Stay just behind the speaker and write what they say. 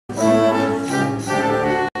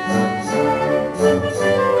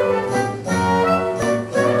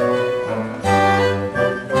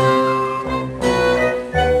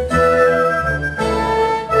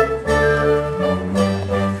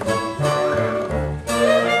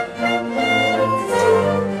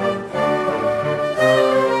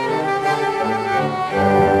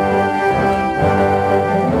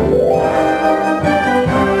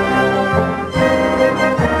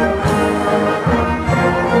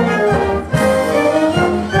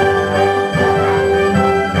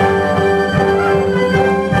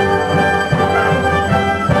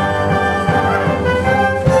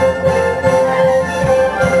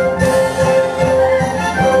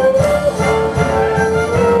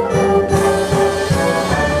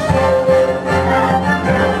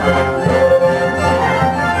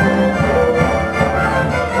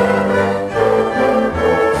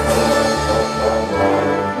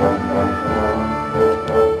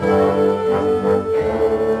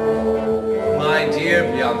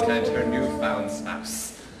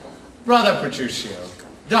Brother Petruchio,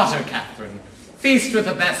 daughter Catherine, feast with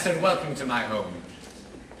the best and welcome to my home.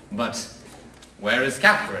 But where is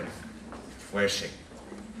Catherine? Where is she?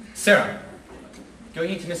 Sarah, go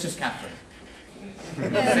ye to Mistress Catherine.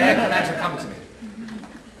 Say I command her come to me.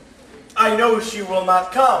 I know she will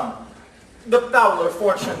not come. The fouler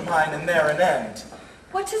fortune mine and there an end.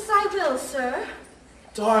 What is thy will, sir?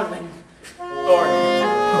 Darling, Lord,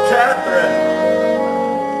 Catherine.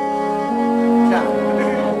 Catherine,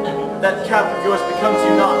 that cap of yours becomes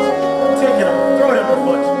you not. Take it up, throw it at her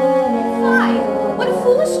foot. Why? What a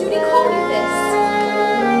foolish duty called you this?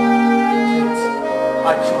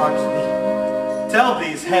 I charge thee, tell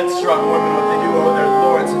these headstrong women what they do over their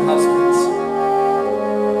lords and husbands.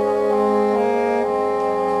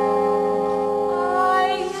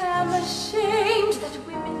 I am ashamed that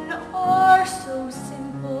women are so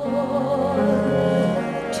simple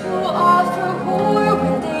to offer war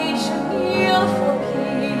when they should kneel for peace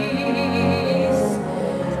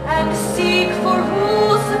and seek for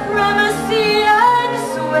rule, supremacy, and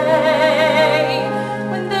sway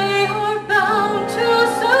when they are bound to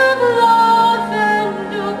serve, love,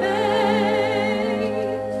 and obey.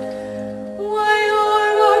 Why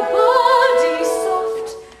are our bodies soft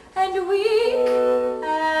and weak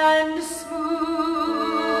and smooth,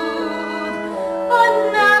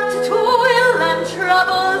 unapt to toil and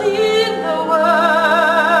trouble in the world,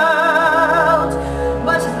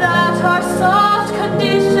 but that our soft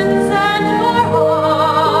conditions and our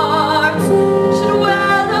hearts should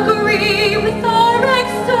well agree with our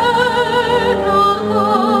external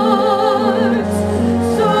parts.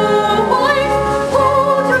 So, wife,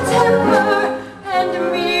 hold your temper and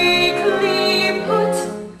meekly put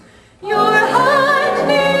your hand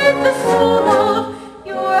 'neath the sole of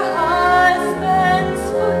your husband's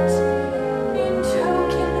foot, in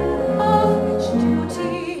token of which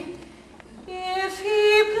duty, if he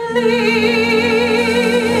please,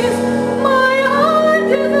 my hand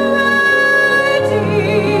is ready,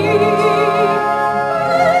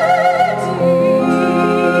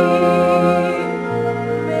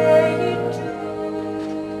 may it do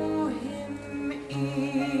him ease.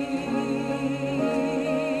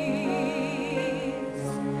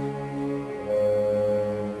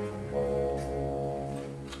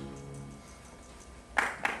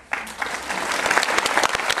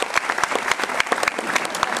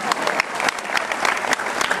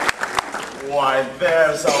 Why,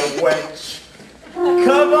 there's a wench.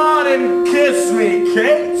 Come on and kiss me,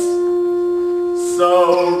 Kate. So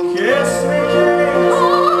kiss me, Kate,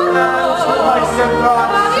 and twice and thrice.